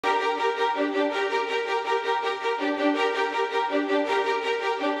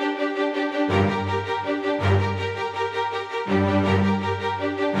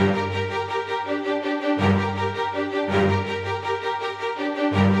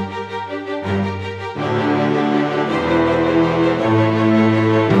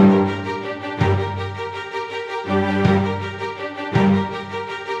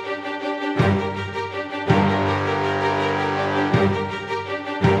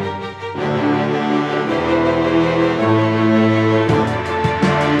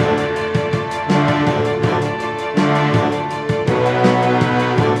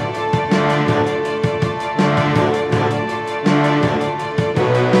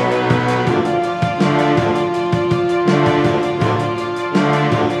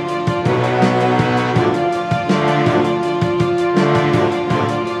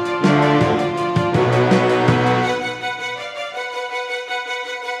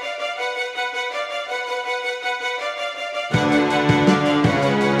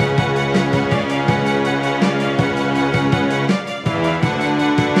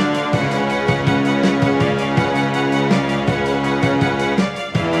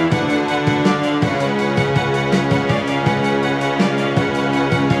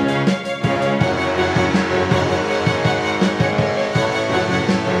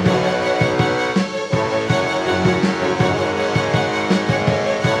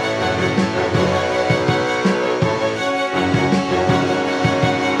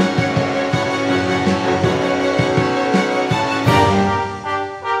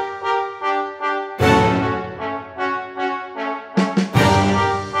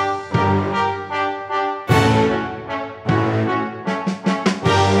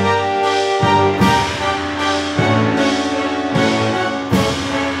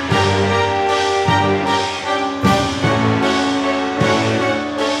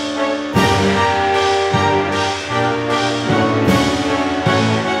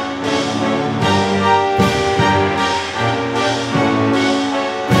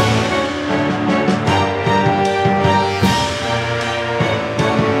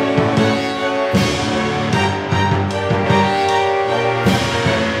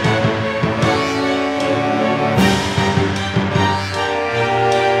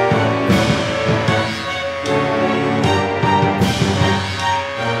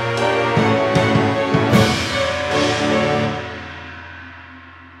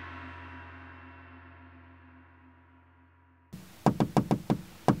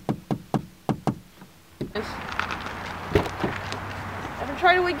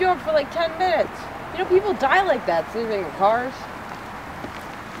to wake you up for like 10 minutes. You know, people die like that, sleeping in cars.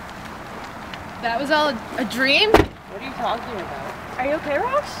 That was all a dream? What are you talking about? Are you okay,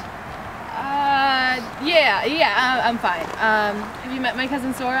 Rox? Yeah, I'm fine. Have you met my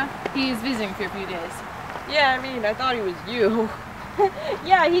cousin Sora? He's visiting for a few days. Yeah, I mean, I thought he was you.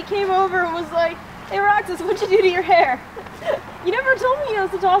 Yeah, he came over and was like, hey Roxas, what'd you do to your hair? You never told me you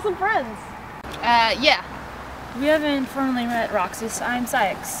had such awesome friends. Yeah. We haven't formally met Roxas. I'm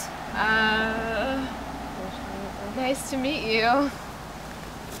Saix. Nice to meet you.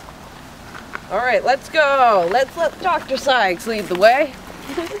 Alright, let's go. Let's let Dr. Saix lead the way.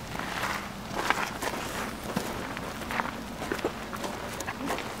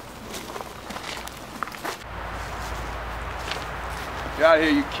 Get out of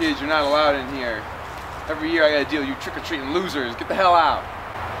here, you kids. You're not allowed in here. Every year I gotta deal with you trick-or-treating losers. Get the hell out.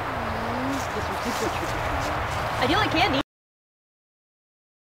 I do like candy.